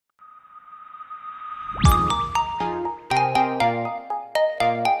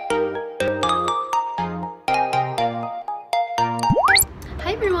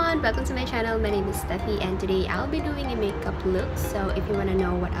Welcome to my channel. My name is Steffi and today I'll be doing a makeup look. So if you want to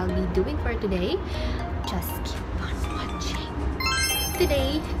know what I'll be doing for today, just keep on watching.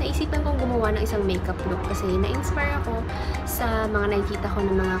 Today, naisipan kong gumawa ng isang makeup look kasi na-inspire ako sa mga nakikita ko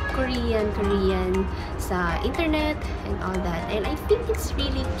ng mga Korean sa internet and all that. And I think it's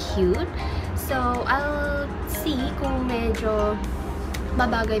really cute. So I'll see kung medyo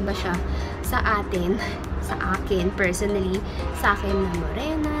mabagay ba siya sa atin. Sa akin, personally, sa akin na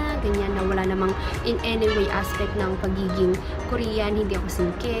morena, ganyan, na wala namang in any way aspect ng pagiging Korean, hindi ako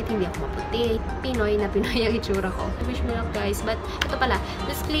singkit, hindi ako maputi, Pinoy na Pinoy ang itsura ko. I wish me luck, guys. But, ito pala,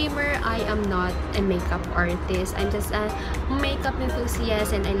 disclaimer, I am not a makeup artist. I'm just a makeup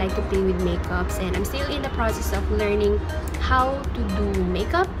enthusiast and I like to play with makeups and I'm still in the process of learning how to do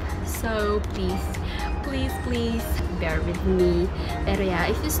makeup. So, please bear with me. Pero yeah,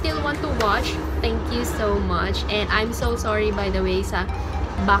 if you still want to watch, thank you so much. And I'm so sorry, by the way, sa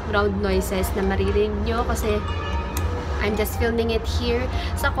background noises na maririnig nyo kasi I'm just filming it here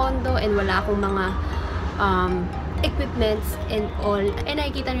sa condo and wala akong mga equipments and all. And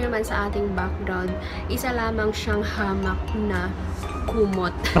nakikita nyo naman sa ating background, isa lamang siyang hamak na kumot.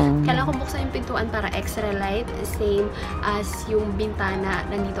 Kailangan ko buksan yung pintuan para extra light. Same as yung bintana.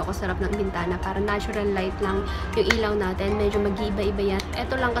 Nandito ako sa harap ng bintana para natural light lang yung ilaw natin. Medyo mag-iiba-iba yan.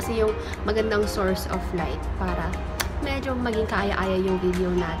 Ito lang kasi yung magandang source of light para medyo maging kaya-aya yung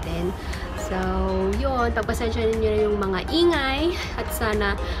video natin. So, yun. Pagpasensya ninyo na yung mga ingay at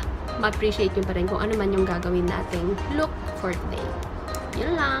sana ma-appreciate nyo pa rin kung ano man yung gagawin nating look for today.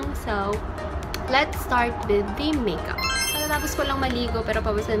 Yun lang. So, let's start with the makeup. Tapos ko lang maligo pero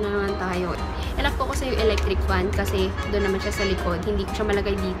pawisan na naman tayo. Enough ko kasi yung electric fan kasi doon naman siya sa likod. Hindi ko siya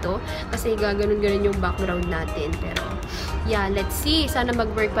malagay dito kasi gaganon-ganon yung background natin. Pero yeah, let's see. Sana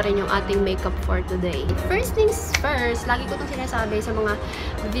mag-work pa rin yung ating makeup for today. First things first, lagi ko itong sinasabi sa mga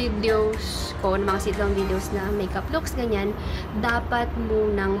videos ko, mga sit-down videos na makeup looks, ganyan, dapat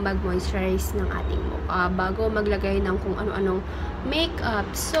munang mag-moisturize ng ating mukha bago maglagay ng kung ano-anong makeup.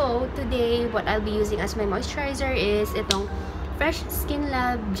 So, today, what I'll be using as my moisturizer is itong Fresh Skin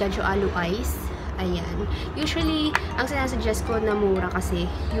Lab Jeju Aloe Ice. Ayan. Usually, ang sinasuggest ko na mura kasi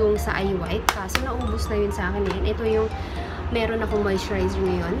yung sa eye white. Kaso naubos na yun sa akin yan. Ito yung meron akong moisturizer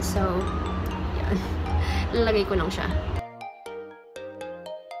ngayon. So, yan. Lalagay ko lang siya.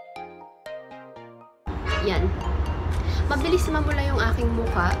 Yan. Mabilis mamula yung aking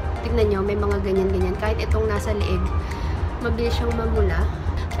mukha. Tignan nyo, may mga ganyan-ganyan. Kahit itong nasa leeg, mabilis siyang mamula.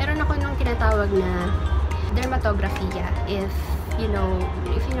 Meron ako nung tinatawag na dermatography, if you know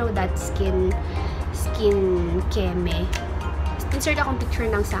that skin keme. Insert akong picture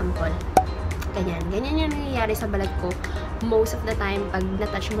ng sample. Ganyan yung nangyayari sa balat ko most of the time pag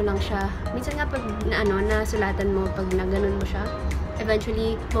na-touch mo lang siya. Minsan nga pag nasulatan mo, pag naganon mo siya,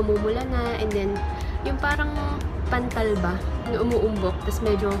 eventually mamumula na, and then yung parang pantal ba, yung umuumbok, tapos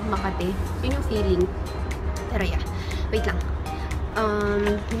medyo makate. Yun yung feeling. Pero yeah, wait lang.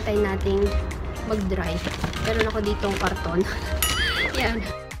 Hintayin nating mag-dry. Meron ako ditong karton. Yan.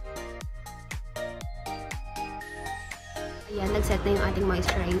 Ayan, nag-set na yung ating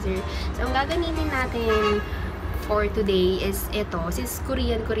moisturizer. So, ang gagamitin natin for today is ito. Since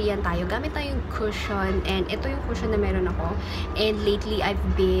Korean tayo, gamit tayong cushion. And ito yung cushion na meron ako. And lately, I've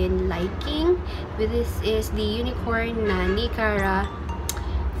been liking. This is the unicorn na Nicara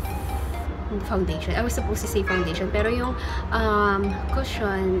foundation. I was supposed to say foundation. Pero yung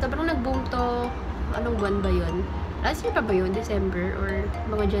cushion, sobrang nag-boom to. Anong buwan ba yun? Last year pa ba yun? December or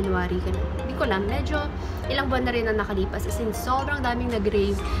mga January ka na? Hindi ko alam. Medyo ilang buwan na rin na nakalipas. As in, sobrang daming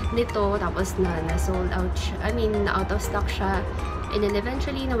nag-rave nito. Tapos na-sold out siya. I mean, na-out of stock siya. And then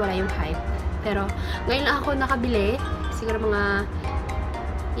eventually, nawala yung hype. Pero, ngayon lang ako nakabili. Siguro mga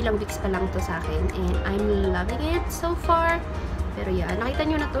ilang weeks pa lang to sa akin. And I'm loving it so far. Pero yeah, nakita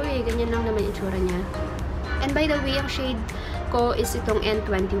nyo na to eh. Ganyan lang naman yung itsura niya. And by the way, ang shade ko is itong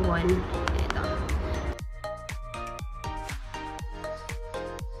N21. Ito.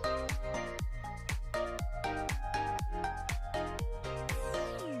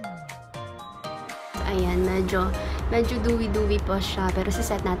 Ayan, medyo dewy-dewy po siya. Pero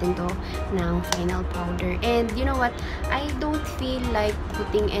siset natin to ng final powder. And you know what? I don't feel like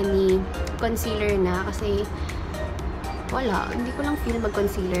putting any concealer na kasi wala. Hindi ko lang feel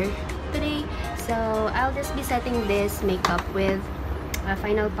mag-concealer today. So, I'll just be setting this makeup with a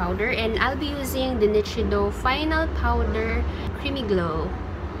final powder. And I'll be using the Nichido Final Powder Creamy Glow.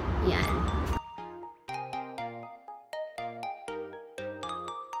 Yan.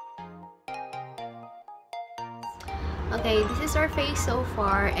 Okay, this is our face so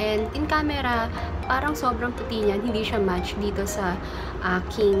far. And in camera, parang sobrang puti niyan. Hindi siya match dito sa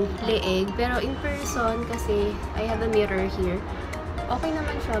aking leeg. Pero in person, kasi I have a mirror here, okay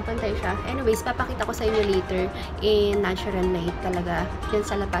naman siya, pantay siya. Anyways, papakita ko sa inyo later in natural light talaga yan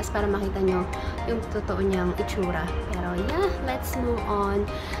sa labas para makita nyo yung totoo niyang itsura. Pero yeah, let's move on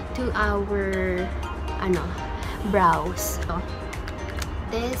to our brows. So,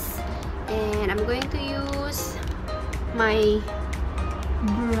 this, and I'm going to use my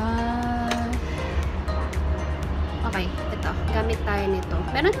brush. Okay, ito. Gamit tayo nito.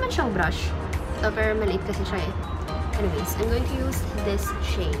 Meron naman siyang brush. Ito, pero maliit kasi siya eh. Anyways, I'm going to use this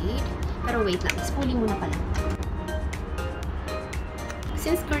shade. Pero wait lang, spoolie muna pala.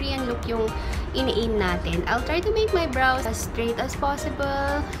 Since Korean look yung ini-aim natin, I'll try to make my brows as straight as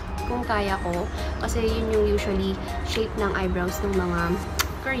possible kung kaya ko. Kasi yun yung usually shape ng eyebrows ng mga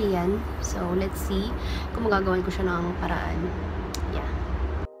Korean. So, let's see kung magagawan ko siya ng paraan. Yeah.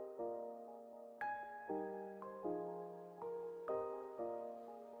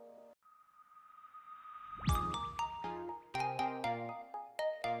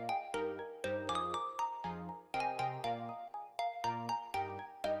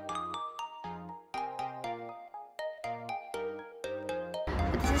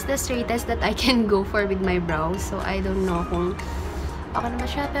 This is the straightest that I can go for with my brows. So, I don't know kung okay naman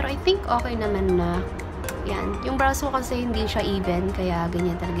siya. Pero I think okay naman na. Yan. Yung brows ko kasi hindi siya even. Kaya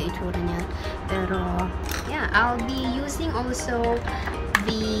ganyan talaga itsura niya. Pero, yeah. I'll be using also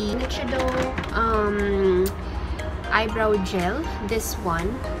the Nichido eyebrow gel. This one.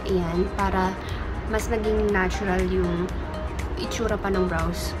 Ayan. Para mas naging natural yung itsura pa ng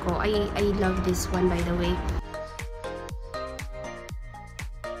brows ko. I love this one, by the way.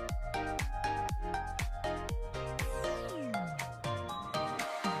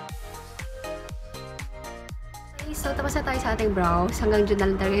 So, tapos na tayo sa ating brows. Hanggang dyan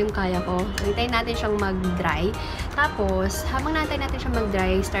na lang talaga yung kaya ko. So, hintayin natin siyang mag-dry. Tapos, habang natin siyang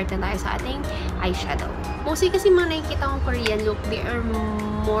mag-dry, start na tayo sa ating eyeshadow. Mostly kasi mga nakikita kong Korean look, they are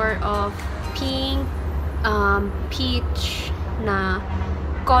more of pink, peach na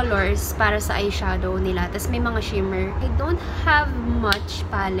colors para sa eyeshadow nila. Tapos, may mga shimmer. I don't have much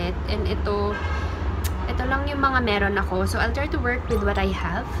palette. And ito lang yung mga meron ako. So, I'll try to work with what I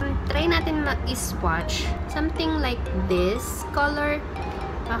have. Try natin mag-swatch. Something like this color.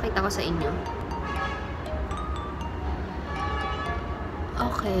 Pakita ko sa inyo.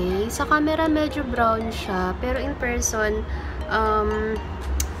 Okay. Sa camera, medyo brown siya. Pero in person,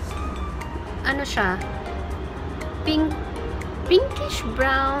 ano siya? Pinkish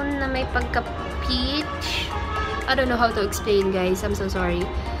brown na may pagka-peach. I don't know how to explain, guys. I'm so sorry.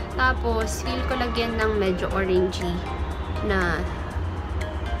 Tapos, feel ko lagyan ng medyo orangey na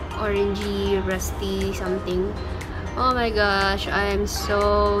orangey, rusty, something. Oh my gosh, I'm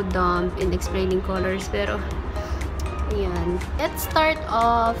so dumb in explaining colors. Pero, ayan. Let's start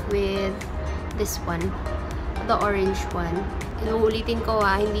off with this one. The orange one. Inuulitin ko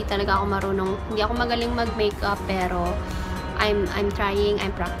hindi talaga ako marunong. Hindi ako magaling mag-makeup, pero I'm trying,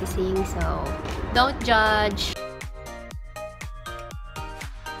 I'm practicing. So, don't judge.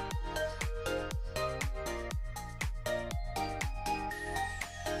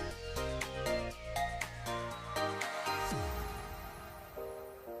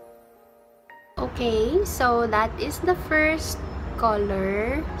 Okay, so that is the first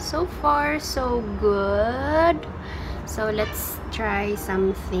color. So far, so good. So, let's try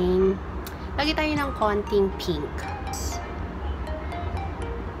something. Lagi tayo ng konting pink.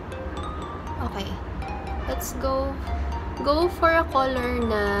 Okay. Let's go for a color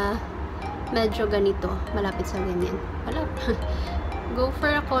na medyo ganito. Malapit sa ganyan. Go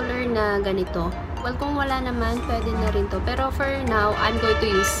for a color na ganito. Well, kung wala naman, pwede na rin to. Pero for now, I'm going to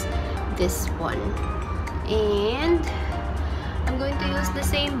use this one. And I'm going to use the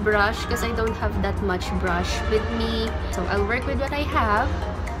same brush because I don't have that much brush with me. So, I'll work with what I have.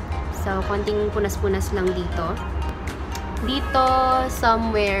 So, konting punas-punas lang dito. Dito,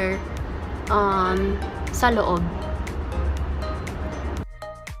 somewhere, sa loob.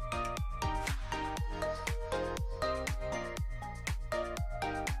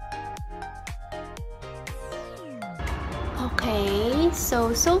 Okay,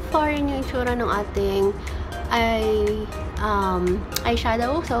 so far yun yung itsura ng ating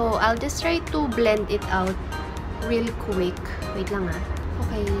eyeshadow. So, I'll just try to blend it out real quick. Wait lang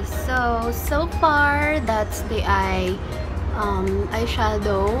Okay, so far, that's the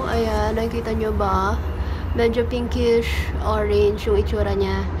eyeshadow. Ayan, nakikita nyo ba? Medyo pinkish, orange yung itsura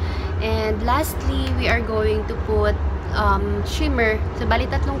niya. And lastly, we are going to put shimmer. So, bali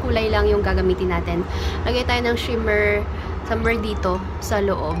tatlong kulay lang yung gagamitin natin. Lagay tayo ng shimmer somewhere dito sa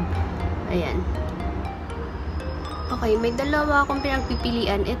loob. Ayan. Okay, may dalawa akong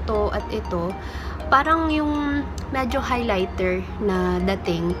pinagpipilian, ito at ito. Parang yung medyo highlighter na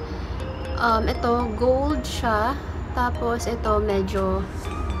dating. Ito, gold siya. Tapos, ito, medyo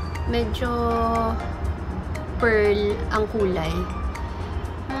pearl ang kulay.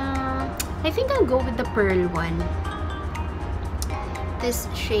 I think I'll go with the pearl one. This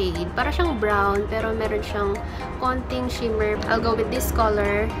shade. Para siyang brown, pero meron siyang konting shimmer. I'll go with this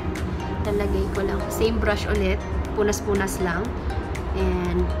color. Talagay ko lang. Same brush ulit. Punas-punas lang.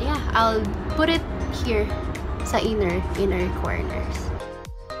 And, yeah, I'll put it here sa inner corners.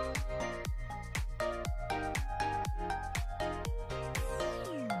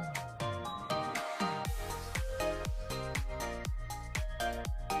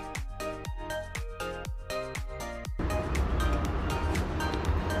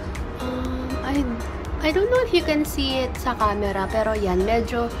 I don't know if you can see it sa camera, pero yan,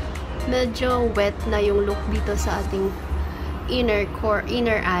 medyo wet na yung look dito sa ating inner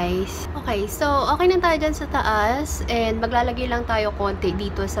eyes. Okay, so okay na tayo dyan sa taas, and maglalagay lang tayo konti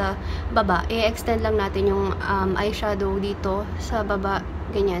dito sa baba. I-extend lang natin yung eyeshadow dito sa baba,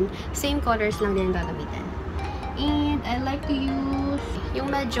 ganyan. Same colors lang din gagamitin. And I like to use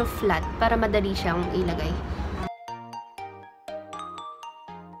yung medyo flat para madali siyang ilagay.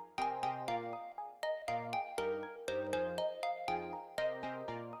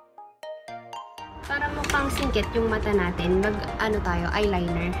 Para mukhang singkit yung mata natin,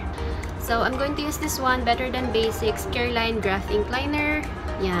 eyeliner. So, I'm going to use this one, Better Than Basics Careline Graph Ink Liner.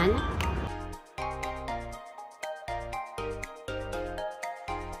 Yan.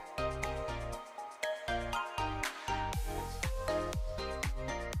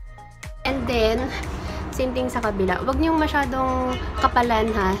 And then, same thing sa kabila. Huwag niyong masyadong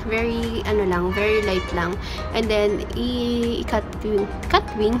kapalan ha. Very light lang. And then, i-cut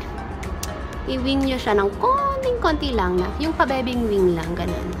wing. I-wing nyo siya ng konting-konti lang na. Yung pabebing wing lang,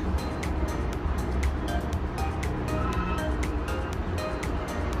 ganun.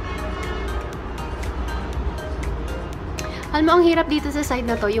 Alam mo, ang hirap dito sa side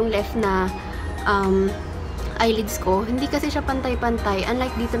na to, yung left na eyelids ko. Hindi kasi siya pantay-pantay.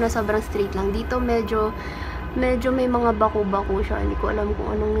 Unlike dito na sobrang straight lang. Dito medyo may mga bako-bako siya. Hindi ko alam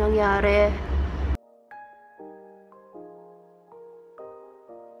kung anong nangyari.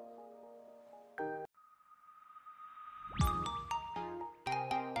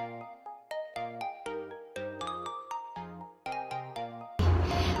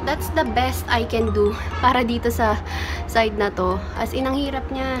 That's the best I can do para dito sa side na to. As in, ang hirap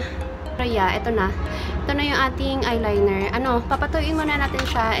niya. Pero yeah, ito na. Ito na yung ating eyeliner. Papatuyin muna natin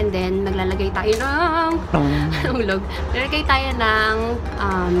siya, and then maglalagay tayo ng Lalagay tayo ng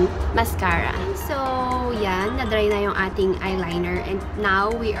mascara. So, yan. Na-dry na yung ating eyeliner. And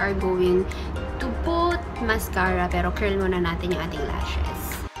now, we are going to put mascara. Pero curl muna natin yung ating lashes.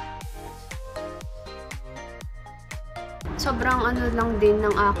 Sobrang lang din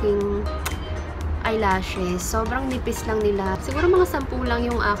ng aking eyelashes. Sobrang nipis lang nila. Siguro mga 10 lang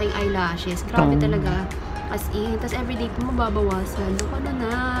yung aking eyelashes. Grabe talaga. As in. Tapos everyday ko mababawasan. Doon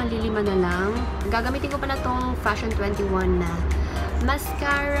na. Lilima na lang. Gagamitin ko pa na tong Fashion 21 na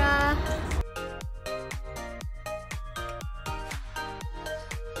mascara.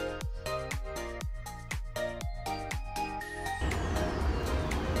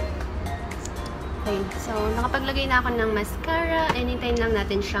 Okay, so nakapaglagay na ako ng mascara. Anytime lang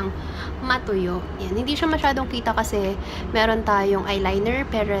natin siyang matuyo. Yan, hindi siya masyadong kita kasi meron tayong eyeliner,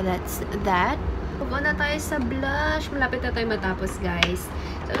 pero that's that. Move na tayo sa blush. Malapit na tayo matapos, guys.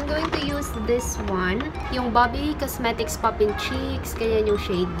 So, I'm going to use this one. Yung Bobby Cosmetics Poppin' Cheeks. Ganyan yung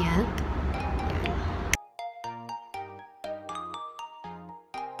shade niya. Yan.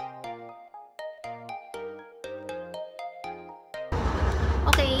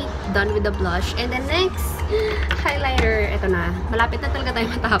 Okay, done with the blush. And then next, highlighter. Ito na. Malapit na talaga tayo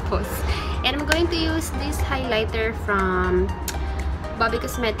matapos. And I'm going to use this highlighter from Bobby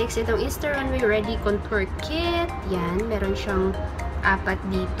Cosmetics. Itong Insta Runway Ready Contour Kit. Yan. Meron siyang 4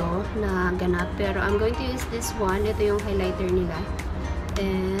 dito na ganap. Pero I'm going to use this one. Ito yung highlighter nila.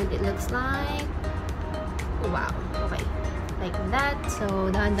 And it looks like, wow. Okay. Like that. So,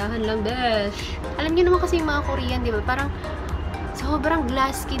 dahan-dahan lang, besh. Alam niyo naman kasi yung mga Korean, di ba? Parang sobrang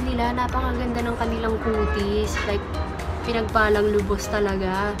glass skin nila. Napakaganda ng kanilang cuties. Like, pinagpalang lubos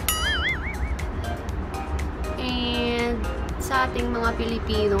talaga. And, sa ating mga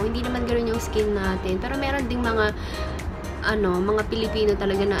Pilipino, hindi naman ganoon yung skin natin. Pero meron ding mga, mga Pilipino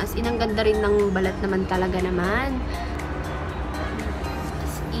talaga na as in, ang ganda rin ng balat naman talaga naman.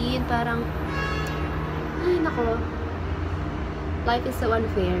 As in, parang, ay, nako. Life is so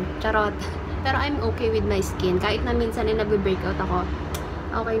unfair. Charot. Pero I'm okay with my skin. Kahit na minsan ay nagbe-breakout ako,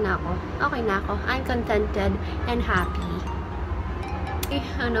 okay na ako. Okay na ako. I'm contented and happy.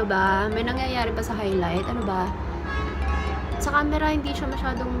 Ano ba? May nangyayari ba sa highlight? Ano ba? Sa camera, hindi siya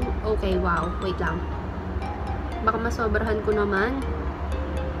masyadong okay. Wow. Wait lang. Baka masobrahan ko naman.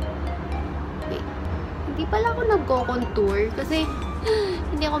 Wait. Hindi pala ako nagko-contour kasi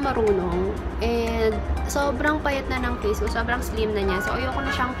hindi ako marunong. And sobrang payat na ng face ko. Sobrang slim na niya. So, ayoko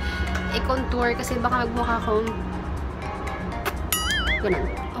na siyang i-contour kasi baka magmukha akong ganun.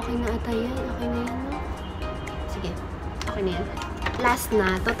 Okay na ata yan. Okay na yan, no? Sige. Okay na yan. Last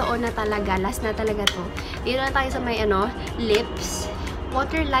na. Totoo na talaga. Last na talaga to. Dito na tayo sa may lips.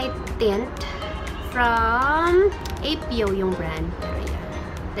 Water light tint from APO yung brand. Pero yan.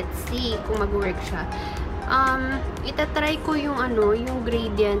 Let's see kung mag-work siya. Itatry ko yung yung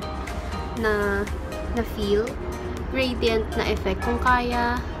gradient na feel. Gradient na effect. Kung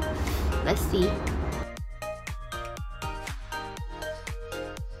kaya, let's see.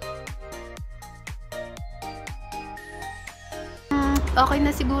 Okay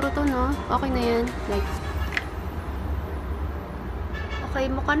na siguro to, no? Okay na yan. Like, okay,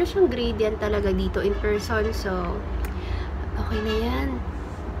 mukha na siyang gradient talaga dito in person. So, okay na yan.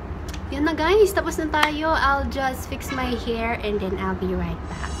 Yan na, guys. Tapos na tayo. I'll just fix my hair and then I'll be right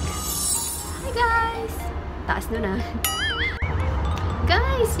back. Hi, guys! Taas na.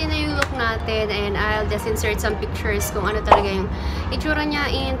 Guys, yun na yung look natin. And I'll just insert some pictures kung ano talaga yung itsura niya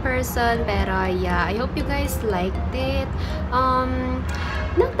in person. Pero, yeah. I hope you guys liked it.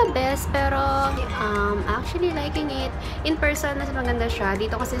 Not the best, pero actually liking it. In person, mas maganda siya.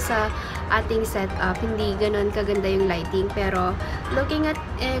 Dito kasi sa ating setup, hindi ganun kaganda yung lighting. Pero, looking at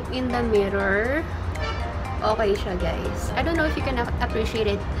it in the mirror, okay siya, guys. I don't know if you can appreciate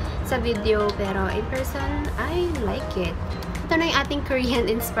it sa video, pero in person, I like it. Ito na yung ating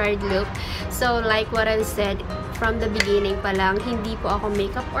Korean-inspired look. So, like what I said, from the beginning pa lang, hindi po ako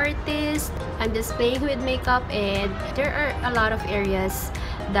makeup artist. I'm just playing with makeup and there are a lot of areas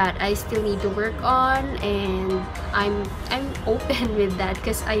that I still need to work on, and I'm open with that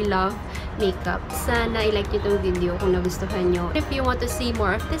because I love makeup. Sana i-like nyo itong video kung nagustuhan nyo. If you want to see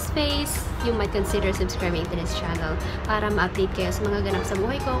more of this face, you might consider subscribing to this channel para ma-update kayo sa mga ganap sa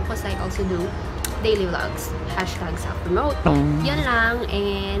buhay ko because I also do daily vlogs. Hashtag self-promote. Yan lang.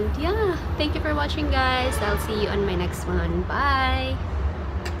 And yeah, thank you for watching, guys. I'll see you on my next one. Bye!